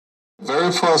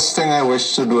Very first thing I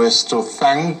wish to do is to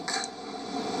thank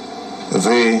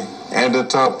the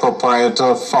editor,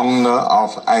 proprietor, founder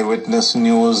of Eyewitness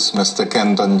News, Mr.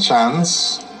 Kenton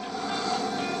Chance,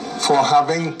 for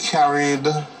having carried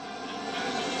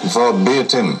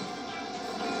verbatim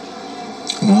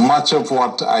much of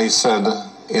what I said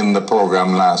in the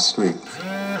program last week.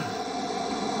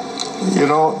 You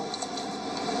know,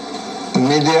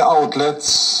 media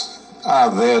outlets are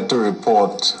there to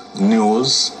report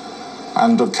news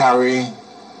and to carry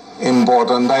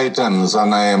important items,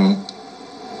 and I am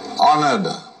honored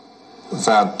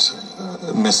that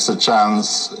Mr.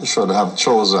 Chance should have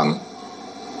chosen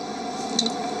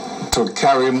to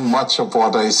carry much of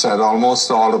what I said, almost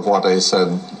all of what I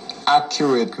said,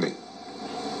 accurately.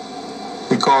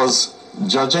 Because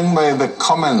judging by the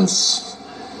comments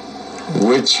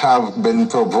which have been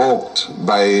provoked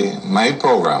by my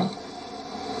program,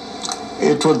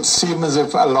 it would seem as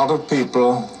if a lot of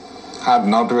people had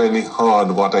not really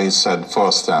heard what I said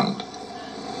firsthand.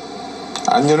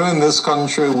 And you know, in this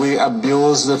country, we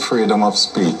abuse the freedom of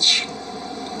speech.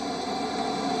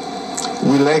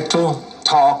 We like to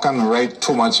talk and write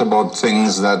too much about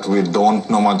things that we don't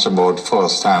know much about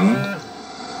firsthand,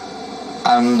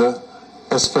 and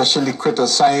especially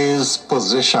criticize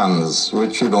positions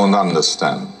which we don't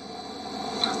understand.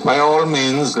 By all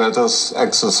means, let us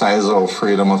exercise our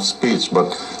freedom of speech,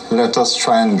 but let us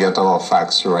try and get our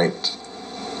facts right.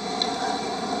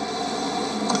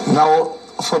 Now,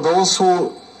 for those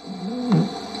who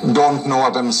don't know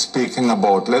what I'm speaking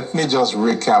about, let me just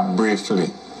recap briefly.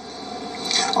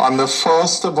 On the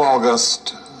 1st of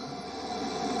August,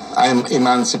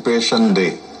 Emancipation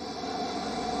Day,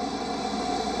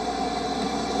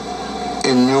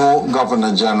 a new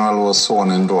Governor General was sworn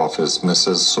into office,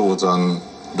 Mrs. Susan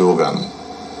Dugan.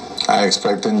 I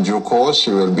expect in due course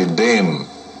she will be Dame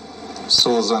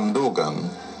Susan Dugan,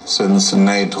 since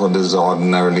knighthood is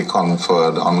ordinarily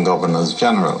conferred on Governors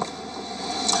General.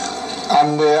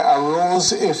 And there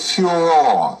arose a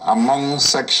furor among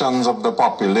sections of the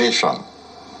population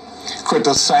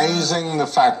criticizing the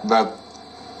fact that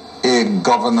a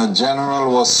Governor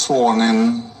General was sworn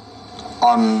in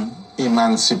on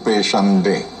Emancipation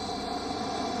Day.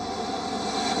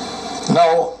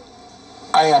 Now,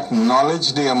 I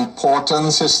acknowledge the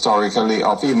importance historically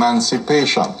of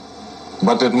emancipation,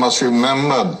 but it must be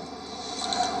remembered,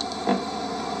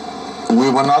 we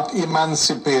were not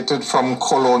emancipated from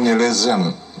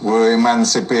colonialism. We were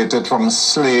emancipated from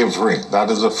slavery. That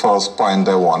is the first point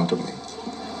I want to make.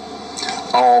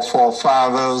 Our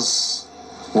forefathers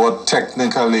were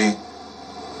technically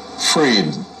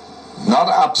freed, not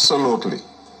absolutely.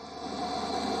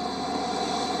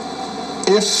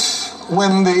 If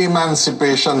when the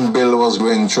Emancipation Bill was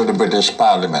going through the British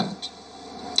Parliament,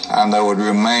 and I would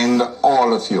remind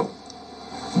all of you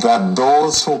that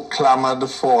those who clamored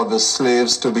for the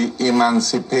slaves to be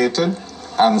emancipated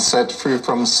and set free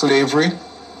from slavery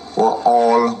were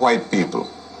all white people.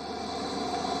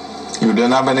 You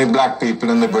didn't have any black people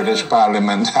in the British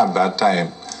Parliament at that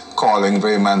time calling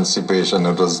for emancipation.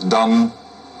 It was done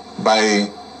by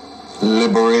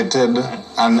liberated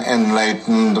and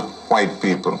enlightened white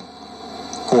people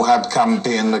who had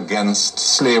campaigned against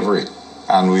slavery,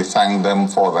 and we thank them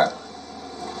for that.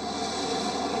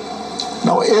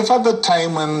 Now, if at the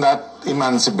time when that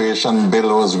Emancipation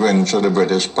Bill was going through the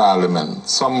British Parliament,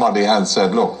 somebody had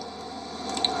said, look,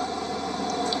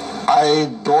 I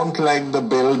don't like the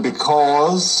bill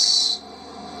because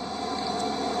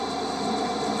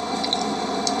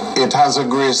it has a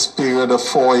grace period of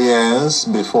 4 years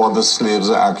before the slaves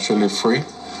are actually free,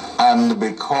 and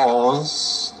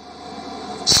because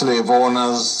slave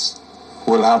owners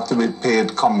will have to be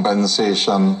paid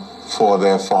compensation for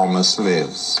their former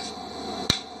slaves.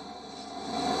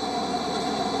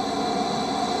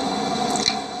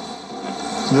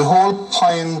 The whole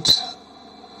point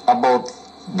about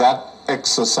that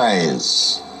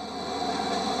exercise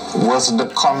was the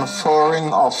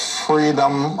conferring of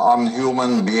freedom on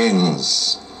human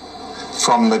beings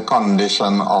from the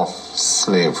condition of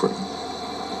slavery.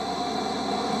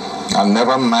 And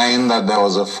never mind that there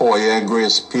was a 4-year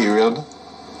grace period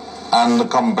and the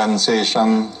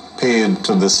compensation paid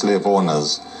to the slave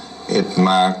owners. It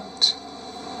marked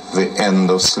the end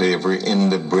of slavery in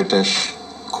the British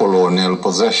colonial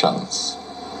possessions.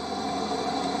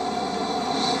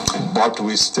 But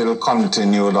we still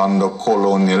continued under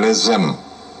colonialism,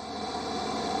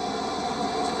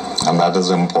 and that is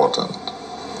important.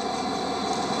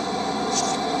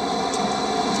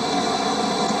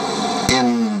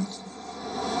 In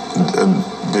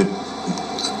the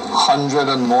 100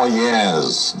 and more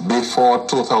years before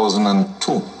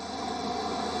 2002,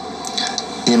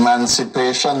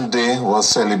 Emancipation Day was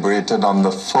celebrated on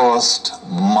the first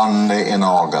Monday in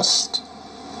August.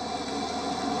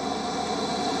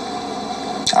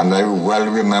 And I well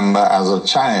remember as a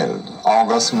child,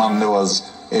 August Monday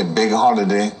was a big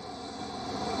holiday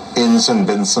in St.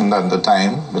 Vincent at the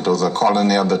time. It was a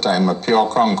colony at the time, a pure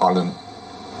crown colony.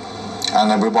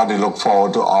 And everybody looked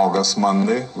forward to August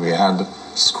Monday. We had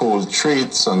school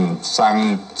treats and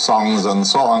sang songs and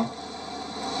so on.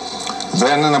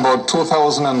 Then in about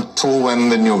 2002, when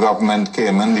the new government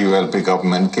came in, the ULP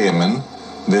government came in,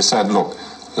 they said, look,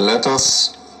 let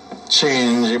us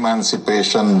change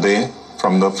Emancipation Day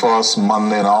from the first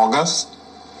Monday in August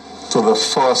to the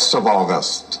 1st of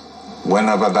August,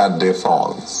 whenever that day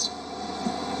falls.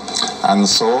 And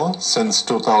so, since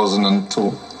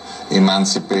 2002,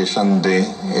 Emancipation Day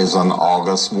is on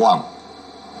August 1.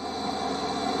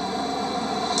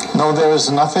 Now, there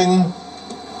is nothing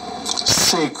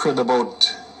sacred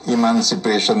about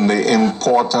Emancipation Day,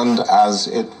 important as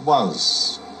it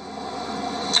was.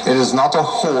 It is not a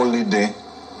holy day.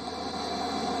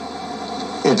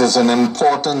 It is an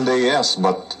important day, yes,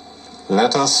 but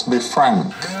let us be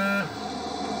frank.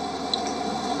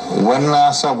 When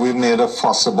last have we made a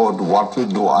fuss about what we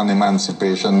do on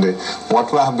Emancipation Day? What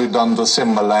have we done to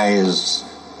symbolize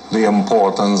the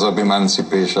importance of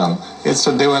emancipation? It's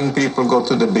a day when people go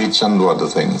to the beach and do other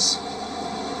things.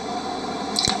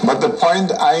 But the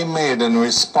point I made in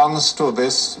response to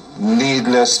this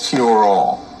needless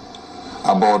furor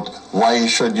about why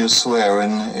should you swear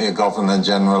in a Governor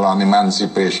General on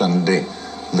Emancipation Day,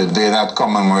 the day that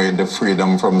commemorates the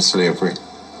freedom from slavery,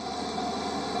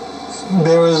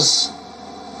 there is,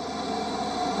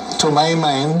 to my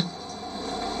mind,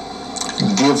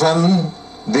 given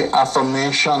the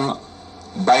affirmation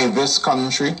by this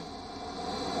country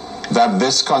that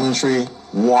this country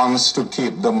wants to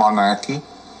keep the monarchy,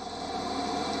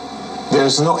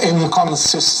 there's no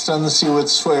inconsistency with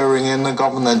swearing in the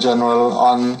Governor General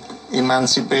on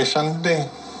Emancipation Day.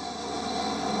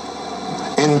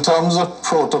 In terms of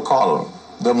protocol,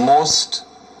 the most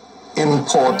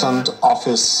important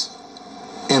office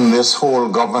in this whole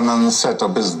governance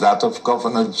setup is that of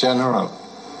Governor General.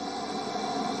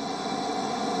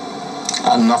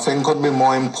 And nothing could be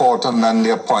more important than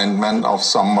the appointment of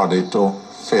somebody to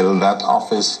fill that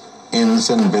office in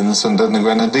St. Vincent and the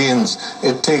Grenadines.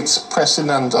 It takes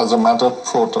precedence as a matter of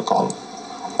protocol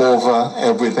over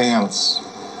everything else.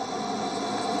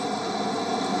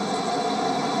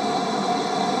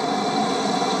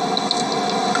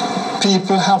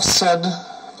 People have said,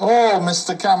 oh,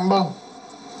 Mr. Campbell,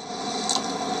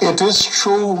 it is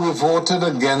true we voted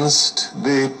against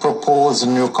the proposed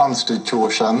new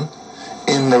constitution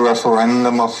in the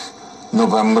referendum of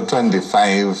November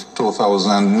 25,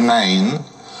 2009,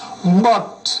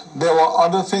 but there were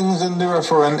other things in the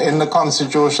in the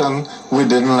constitution we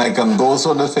didn't like, and those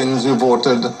were the things we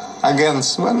voted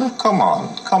against. Well, come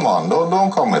on,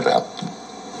 don't come with that.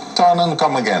 Turn and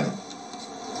come again.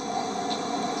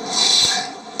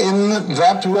 In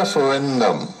that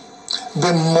referendum,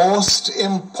 the most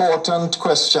important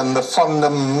question, the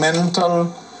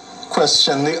fundamental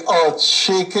question, the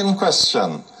earth-shaking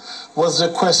question, was the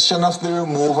question of the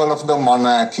removal of the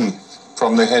monarchy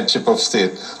from the headship of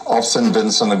state of St.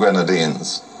 Vincent and the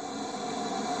Grenadines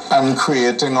and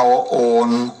creating our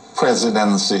own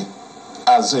presidency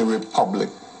as a republic.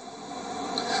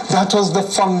 That was the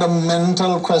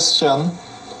fundamental question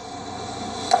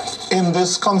in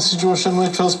this constitution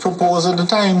which was proposed at the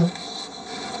time.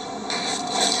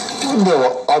 There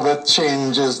were other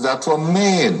changes that were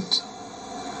made.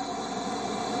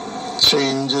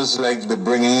 Changes like the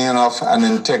bringing in of an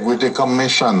integrity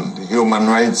commission, the Human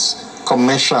Rights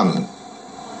Commission,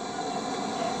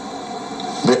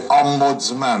 the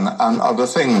Ombudsman, and other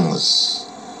things.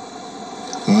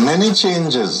 Many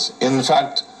changes. In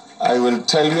fact, I will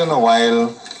tell you in a while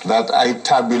that I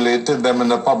tabulated them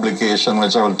in a publication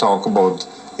which I will talk about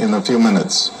in a few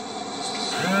minutes.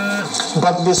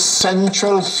 But the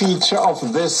central feature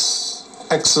of this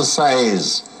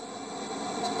exercise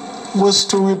was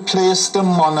to replace the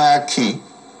monarchy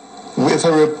with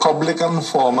a republican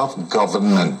form of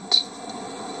government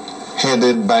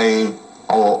headed by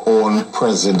our own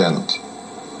president.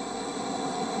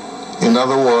 In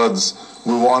other words,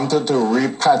 we wanted to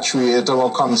repatriate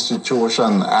our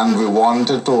constitution and we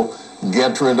wanted to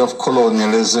get rid of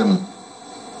colonialism.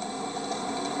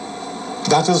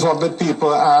 That is what the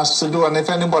people asked to do. And if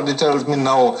anybody tells me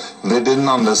no, they didn't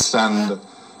understand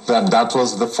that that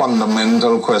was the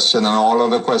fundamental question and all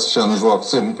other questions were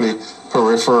simply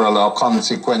peripheral or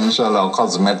consequential or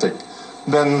cosmetic,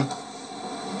 then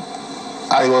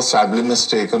I was sadly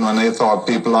mistaken when I thought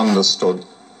people understood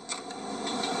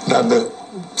that the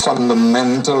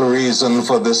fundamental reason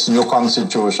for this new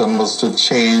constitution was to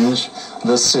change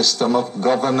the system of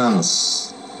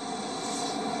governance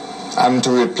and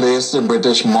to replace the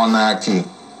British monarchy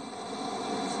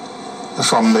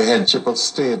from the headship of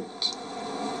state.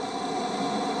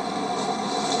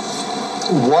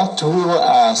 What we were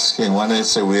asking, when I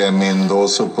say we, I mean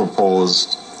those who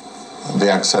proposed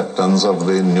the acceptance of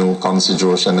the new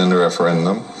constitution in the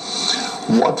referendum,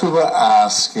 what we were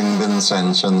asking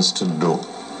Vincentians to do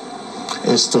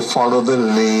is to follow the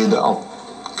lead of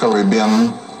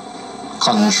Caribbean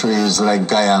countries like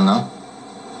Guyana,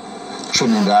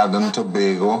 Trinidad and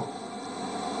Tobago,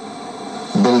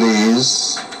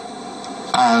 Belize,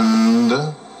 and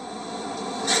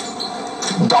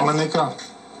Dominica.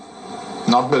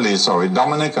 Not Belize, sorry,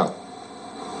 Dominica,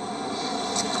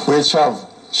 which have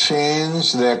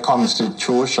changed their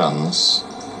constitutions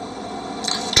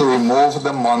to remove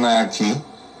the monarchy,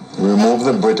 remove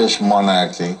the British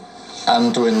monarchy,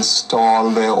 and to install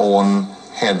their own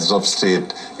heads of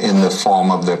state in the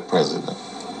form of their president.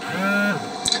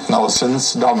 Now,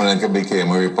 since Dominica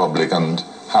became a republic and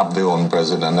have their own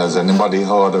president, has anybody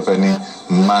heard of any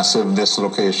massive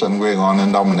dislocation going on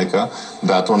in Dominica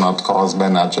that were not caused by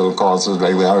natural causes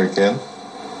like the hurricane?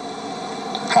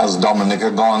 Has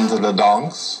Dominica gone to the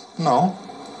dogs? No.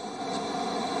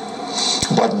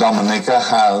 But Dominica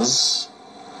has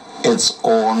its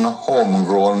own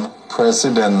homegrown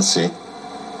presidency,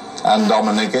 and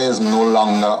Dominica is no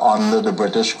longer under the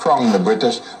British crown.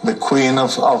 The Queen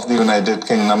of the United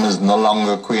Kingdom is no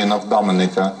longer Queen of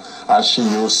Dominica as she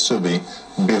used to be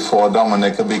before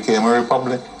Dominica became a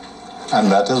republic. And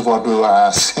that is what we were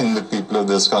asking the people of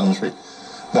this country,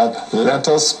 that let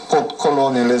us put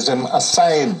colonialism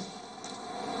aside.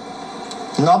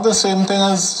 Not the same thing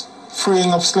as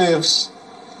freeing of slaves.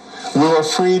 We were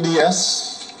freed,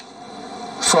 yes,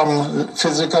 from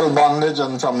physical bondage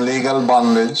and from legal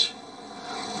bondage.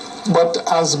 But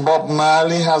as Bob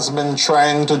Marley has been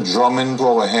trying to drum into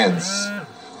our heads,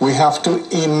 we have to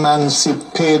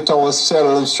emancipate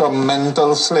ourselves from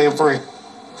mental slavery.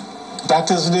 That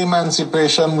is the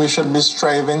emancipation we should be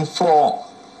striving for.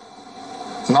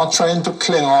 Not trying to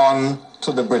cling on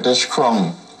to the British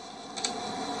crown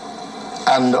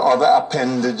and other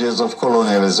appendages of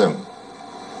colonialism.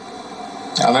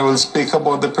 And I will speak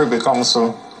about the Privy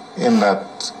Council in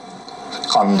that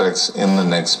context in the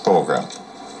next program.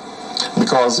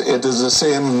 Because it is the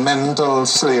same mental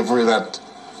slavery that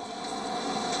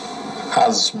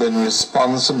has been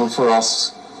responsible for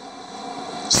us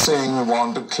saying we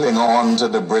want to cling on to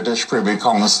the British Privy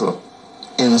Council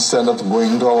instead of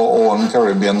going to our own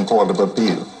Caribbean Court of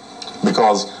Appeal.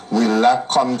 Because we lack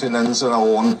confidence in our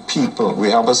own people. We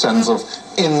have a sense of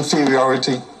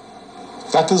inferiority.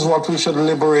 That is what we should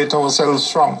liberate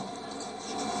ourselves from.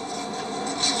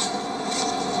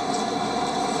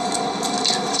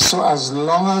 So as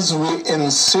long as we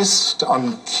insist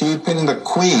on keeping the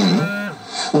Queen,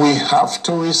 we have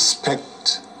to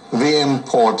respect the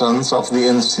importance of the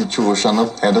institution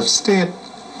of head of state.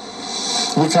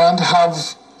 We can't have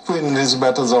Queen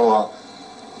Elizabeth as our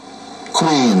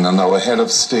Queen and our head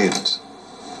of state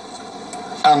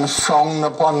and frown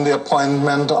upon the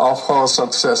appointment of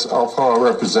her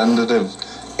representative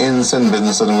in St.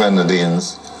 Vincent and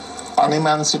Grenadines on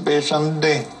Emancipation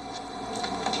Day.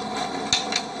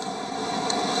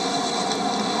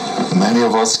 Many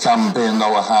of us campaigned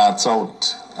our hearts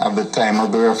out at the time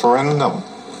of the referendum.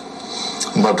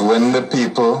 But when the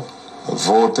people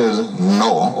voted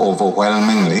no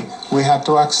overwhelmingly, we had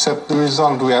to accept the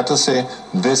result. We had to say,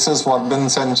 this is what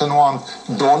Vincentian wants.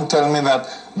 Don't tell me that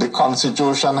the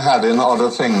Constitution had in other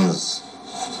things,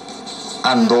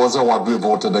 and those are what we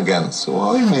voted against. So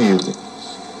how do you mean?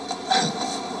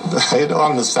 I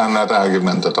don't understand that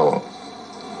argument at all.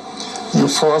 You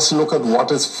first look at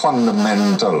what is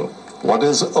fundamental, what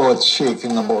is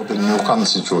earth-shaking about the new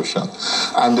Constitution.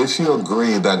 And if you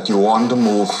agree that you want to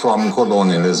move from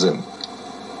colonialism,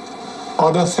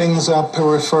 other things are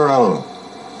peripheral.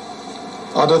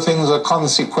 Other things are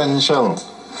consequential.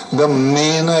 The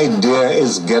main idea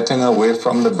is getting away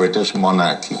from the British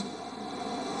monarchy.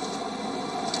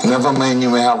 Never mind, you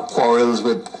may have quarrels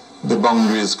with the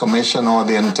Boundaries Commission or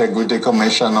the Integrity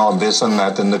Commission or this and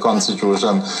that in the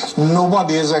Constitution.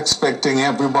 Nobody is expecting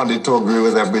everybody to agree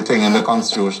with everything in the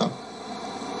Constitution.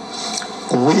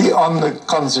 We on the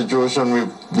Constitution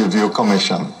Review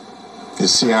Commission, the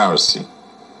CRC,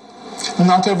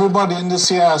 not everybody in the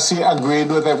CRC agreed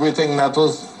with everything that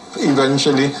was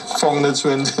eventually found its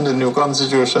way into the new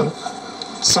Constitution.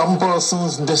 Some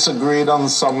persons disagreed on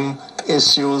some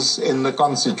issues in the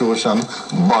Constitution,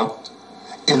 but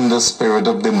in the spirit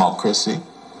of democracy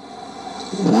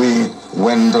we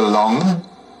went along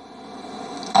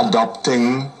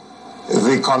adopting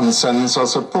the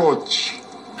consensus approach.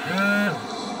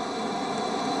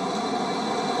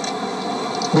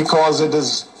 Because it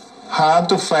is hard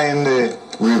to find a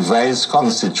revised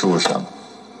constitution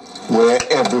where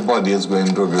everybody is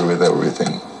going to agree with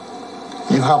everything.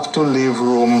 You have to leave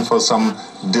room for some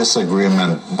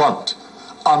disagreement. But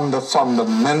on the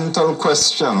fundamental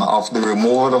question of the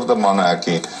removal of the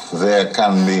monarchy, there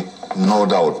can be no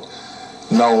doubt.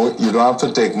 Now, you don't have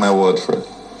to take my word for it.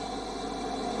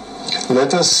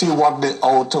 Let us see what the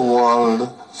outer world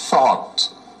thought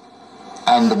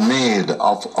and made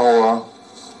of our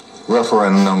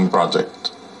referendum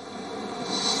project.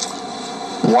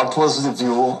 What was the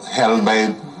view held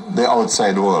by the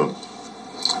outside world?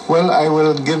 Well, I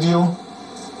will give you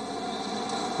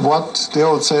what the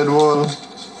outside world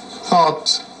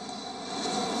thought.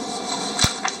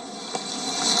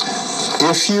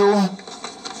 If you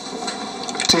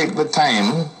take the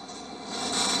time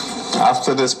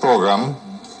after this program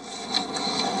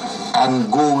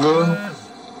and Google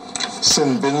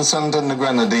St. Vincent and the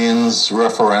Grenadines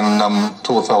referendum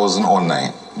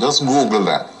 2009, just Google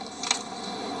that.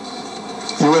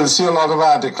 You will see a lot of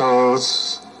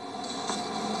articles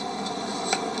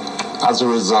as a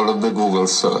result of the Google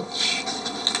search.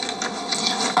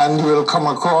 And you will come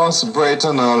across bright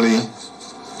and early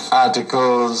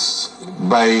articles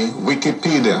by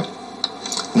Wikipedia.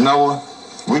 Now,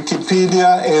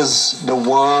 Wikipedia is the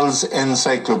world's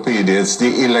encyclopedia. It's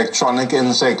the electronic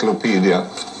encyclopedia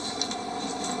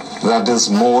that is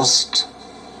most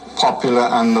popular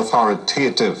and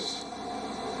authoritative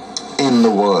in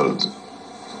the world.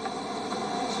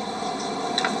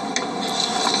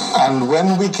 And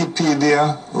when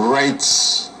Wikipedia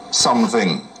writes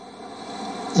something,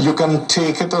 you can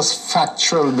take it as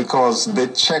factual because they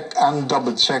check and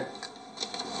double check,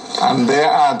 and their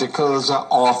articles are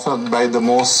authored by the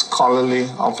most scholarly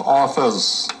of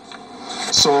authors.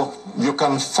 So you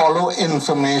can follow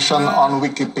information on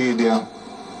Wikipedia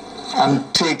and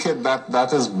take it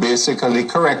that is basically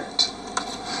correct.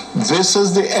 This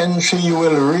is the entry you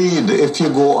will read if you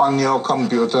go on your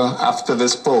computer after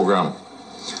this program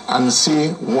and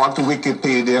see what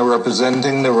Wikipedia,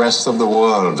 representing the rest of the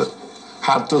world,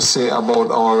 had to say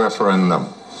about our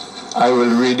referendum. I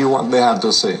will read you what they had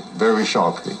to say very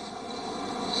shortly.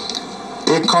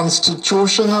 A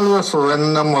constitutional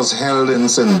referendum was held in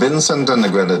St. Vincent and the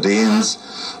Grenadines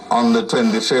on the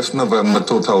 25th November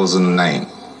 2009.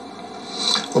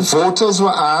 Voters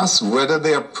were asked whether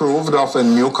they approved of a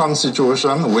new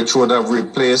constitution which would have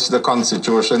replaced the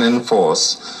constitution in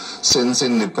force since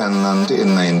independence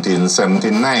in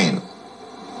 1979.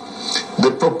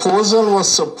 The proposal was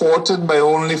supported by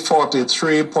only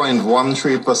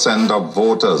 43.13% of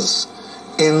voters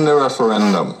in the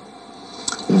referendum,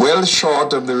 well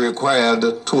short of the required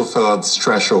two-thirds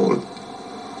threshold.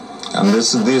 And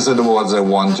these are the words I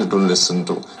want you to listen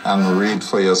to and read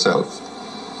for yourself.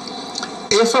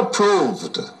 If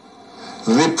approved,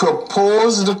 the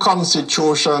proposed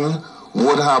constitution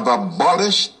would have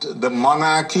abolished the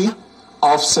monarchy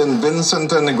of St.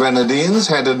 Vincent and the Grenadines,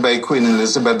 headed by Queen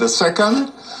Elizabeth II,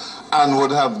 and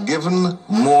would have given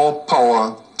more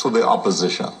power to the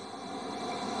opposition.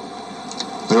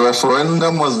 The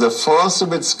referendum was the first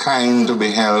of its kind to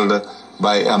be held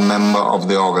by a member of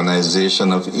the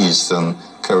Organization of Eastern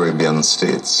Caribbean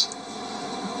States.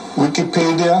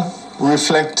 Wikipedia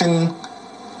reflecting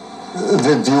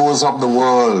the views of the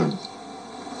world.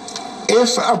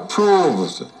 If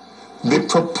approved, the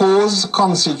proposed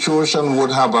constitution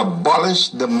would have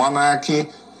abolished the monarchy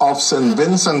of St.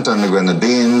 Vincent and the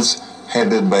Grenadines,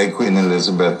 headed by Queen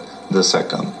Elizabeth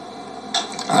II,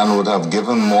 and would have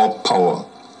given more power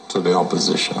to the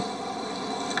opposition.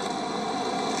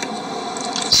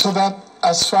 So that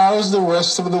as far as the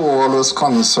rest of the world was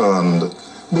concerned,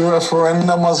 the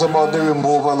referendum was about the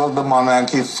removal of the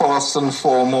monarchy first and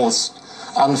foremost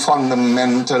and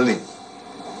fundamentally.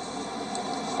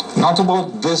 Not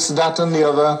about this, that, and the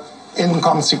other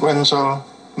inconsequential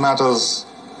matters.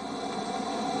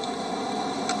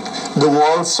 The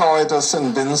world saw it as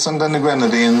St. Vincent and the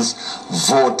Grenadines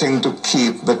voting to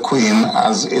keep the Queen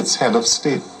as its head of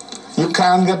state. You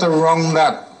can't get around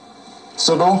that.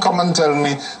 So don't come and tell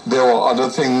me there were other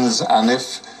things, and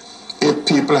if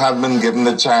people had been given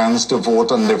the chance to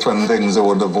vote on different things, they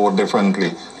would have voted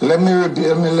differently. Let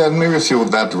me refute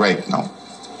that right now.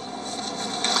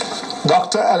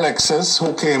 Dr. Alexis,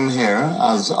 who came here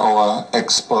as our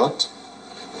expert,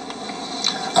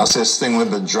 assisting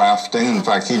with the drafting, in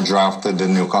fact, he drafted the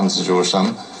new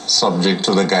constitution, subject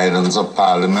to the guidance of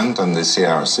Parliament and the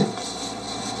CRC.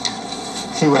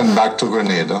 He went back to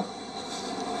Grenada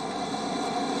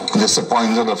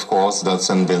disappointed, of course, that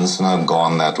St. Vincent had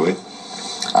gone that way.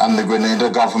 And the Grenada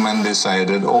government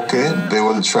decided, okay, they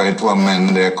will try to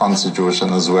amend their constitution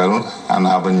as well and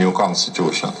have a new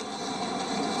constitution.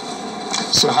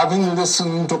 So having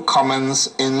listened to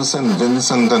comments in St.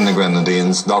 Vincent and the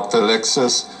Grenadines, Dr.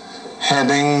 Alexis,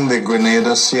 heading the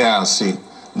Grenada CRC,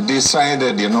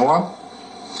 decided, you know what?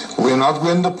 We're not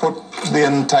going to put the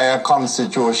entire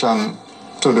constitution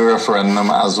to the referendum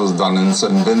as was done in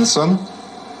St. Vincent,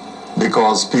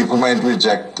 because people might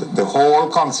reject the whole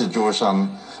constitution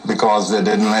because they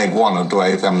didn't like one or two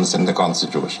items in the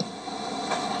constitution.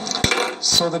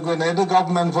 So the Grenada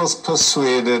government was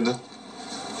persuaded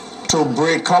to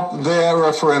break up their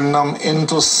referendum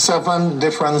into 7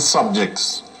 different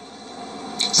subjects.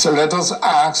 So let us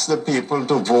ask the people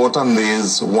to vote on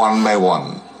these one by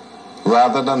one,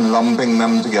 rather than lumping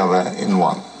them together in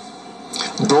one.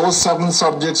 Those 7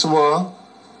 subjects were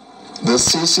the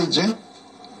CCJ,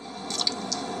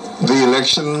 the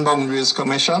Election Boundaries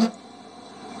Commission,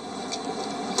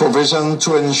 provision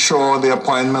to ensure the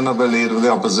appointment of a leader of the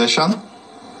opposition,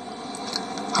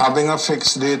 having a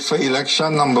fixed date for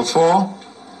election, number 4,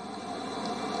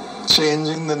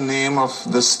 changing the name of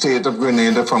the state of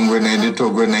Grenada from Grenada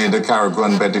to Grenada, Carriacou,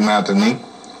 and Petite Martinique,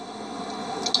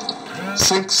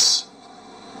 6,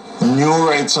 new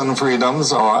rights and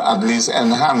freedoms, or at least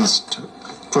enhanced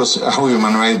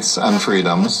human rights and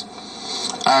freedoms,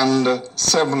 and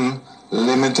 7,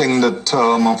 limiting the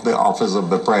term of the office of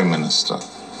the Prime Minister.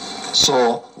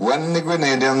 So when the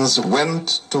Grenadians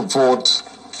went to vote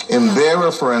in their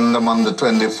referendum on the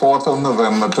 24th of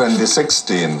November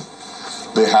 2016,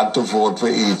 they had to vote for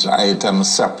each item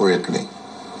separately.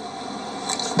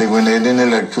 The Grenadian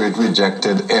electorate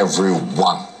rejected every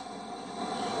one,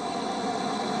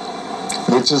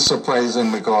 which is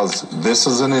surprising because this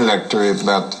is an electorate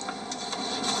that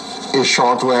a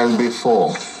short while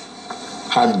before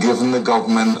had given the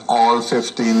government all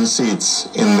 15 seats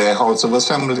in their House of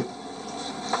Assembly.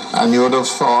 And you would have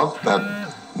thought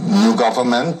that new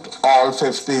government, all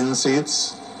 15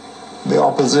 seats, the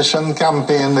opposition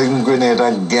campaigned in Grenada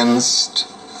against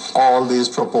all these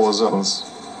proposals.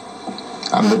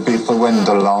 And the people went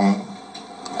along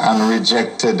and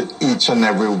rejected each and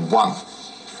every one.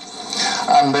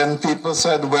 And then people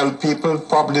said, well, people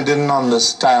probably didn't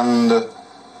understand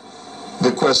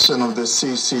the question of the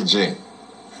CCJ.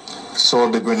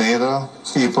 So the Grenada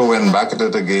people went back at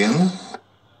it again.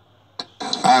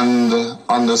 And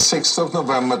on the 6th of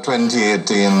November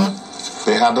 2018,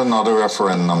 they had another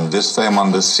referendum, this time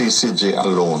on the CCJ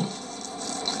alone.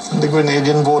 And the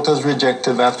Grenadian voters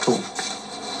rejected that too.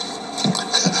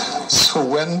 So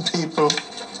when people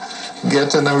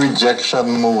get in a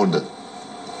rejection mood,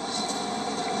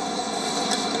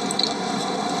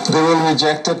 they will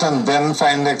reject it and then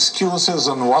find excuses.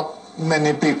 And what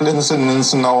many people in St.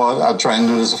 Vincent now are trying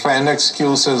to do is find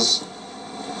excuses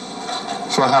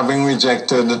for having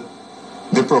rejected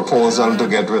the proposal to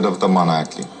get rid of the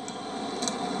monarchy.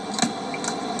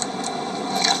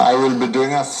 I will be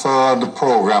doing a 3rd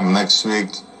program next week,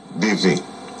 BV,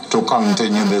 to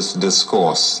continue this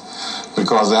discourse,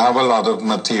 because I have a lot of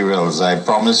materials. I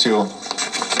promise you.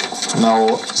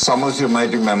 Now, some of you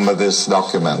might remember this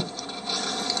document.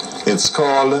 It's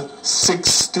called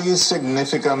 60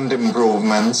 Significant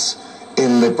Improvements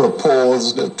in the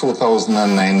Proposed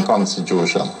 2009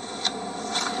 Constitution.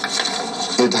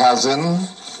 It has in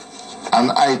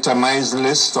an itemized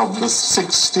list of the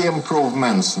 60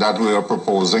 improvements that we are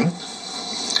proposing,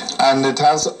 and it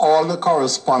has all the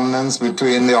correspondence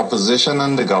between the opposition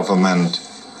and the government,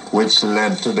 which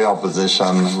led to the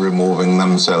opposition removing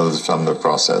themselves from the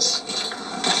process.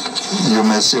 You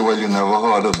may say, well, you never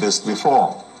heard of this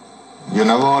before. You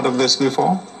never heard of this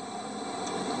before?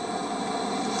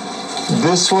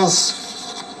 This was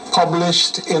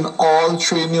published in all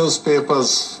 3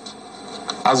 newspapers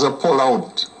as a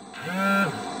pullout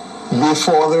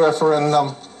before the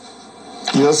referendum.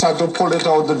 You just had to pull it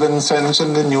out of Vincennes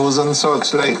in the News and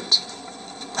Searchlight.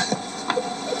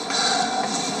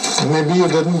 Maybe you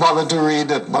didn't bother to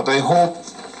read it, but I hope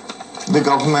the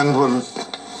government will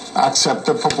accept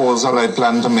the proposal I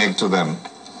plan to make to them,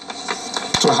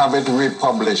 to have it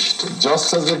republished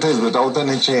just as it is without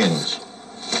any change,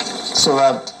 so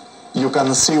that you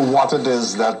can see what it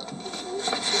is that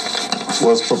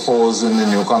was proposed in the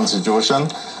new constitution,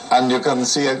 and you can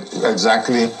see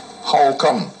exactly how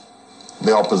come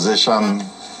the opposition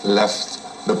left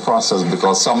the process,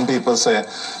 because some people say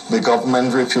the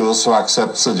government refused to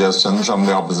accept suggestions from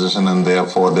the opposition and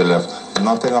therefore they left.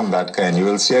 Nothing of that kind. You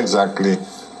will see exactly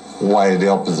why the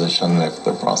opposition left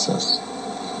the process.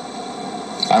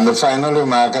 And the final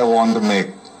remark I want to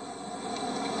make,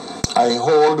 I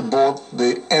hold both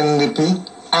the NDP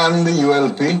and the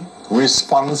ULP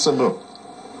responsible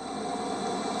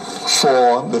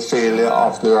for the failure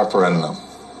of the referendum.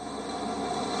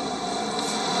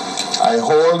 I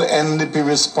hold NDP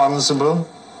responsible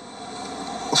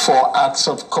for acts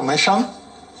of commission,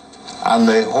 and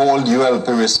I hold ULP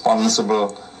responsible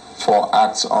for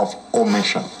acts of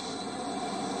omission.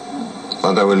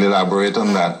 But I will elaborate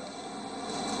on that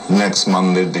next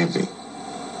Monday, DP.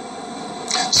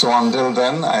 So until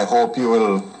then, I hope you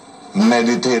will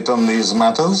meditate on these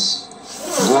matters.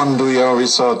 Go and do your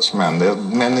research, man. There are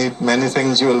many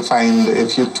things you will find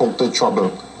if you took the trouble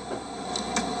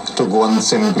to go and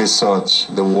simply search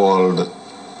the World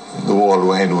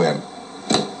Wide Web.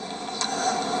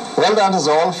 Well, that is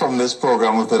all from this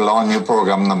program with the Law New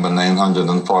Program number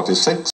 946.